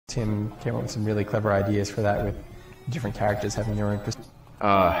Tim came up with some really clever ideas for that, with different characters having their own perspective.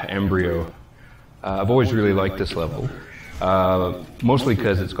 Embryo. I've always really liked this level, mostly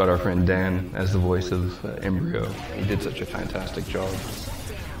because it's got our friend Dan as the voice of Embryo. He did such a fantastic job.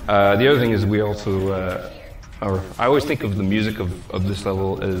 The other thing is we also, I always think of the music of this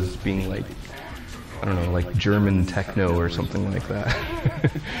level as being like, I don't know, like German techno or something like that.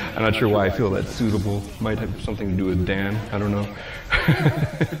 I'm not sure why I feel that's suitable. Might have something to do with Dan, I don't know.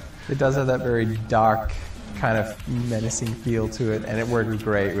 It does have that very dark, kind of menacing feel to it, and it worked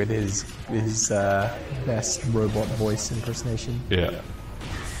great with his best robot voice impersonation. Yeah.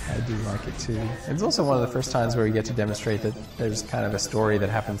 I do like it too. It's also one of the first times where we get to demonstrate that there's kind of a story that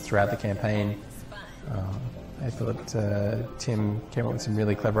happens throughout the campaign. I thought Tim came up with some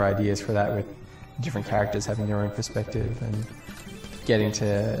really clever ideas for that, with different characters having their own perspective and getting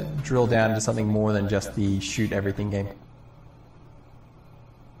to drill down to something more than just the shoot everything game.